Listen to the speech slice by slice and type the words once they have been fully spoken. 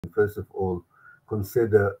first of all,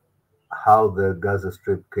 consider how the Gaza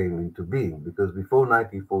Strip came into being, because before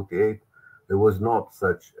 1948, there was not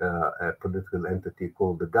such a political entity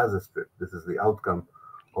called the Gaza Strip. This is the outcome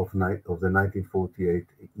of the 1948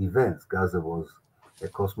 events. Gaza was a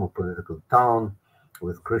cosmopolitical town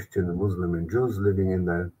with Christian, Muslim, and Jews living in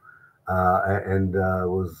there, and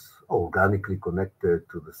was organically connected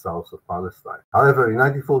to the south of Palestine. However, in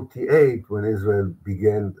 1948, when Israel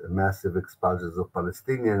began massive expulsions of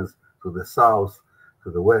Palestinians to the south,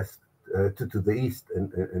 to the west, to the east,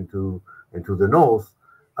 and to the north,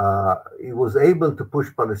 it was able to push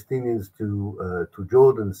Palestinians to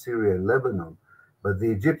Jordan, Syria, and Lebanon, but the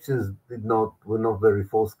Egyptians were not very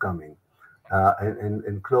forthcoming.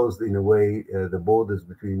 And closed in a way the borders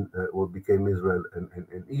between what became Israel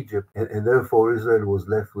and Egypt. And therefore, Israel was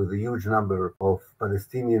left with a huge number of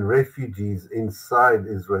Palestinian refugees inside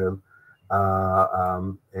Israel.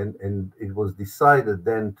 And it was decided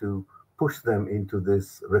then to push them into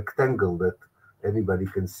this rectangle that anybody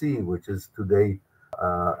can see, which is today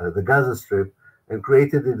the Gaza Strip, and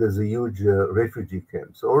created it as a huge refugee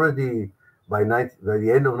camp. So already by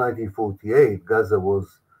the end of 1948, Gaza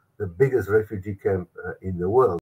was the biggest refugee camp in the world.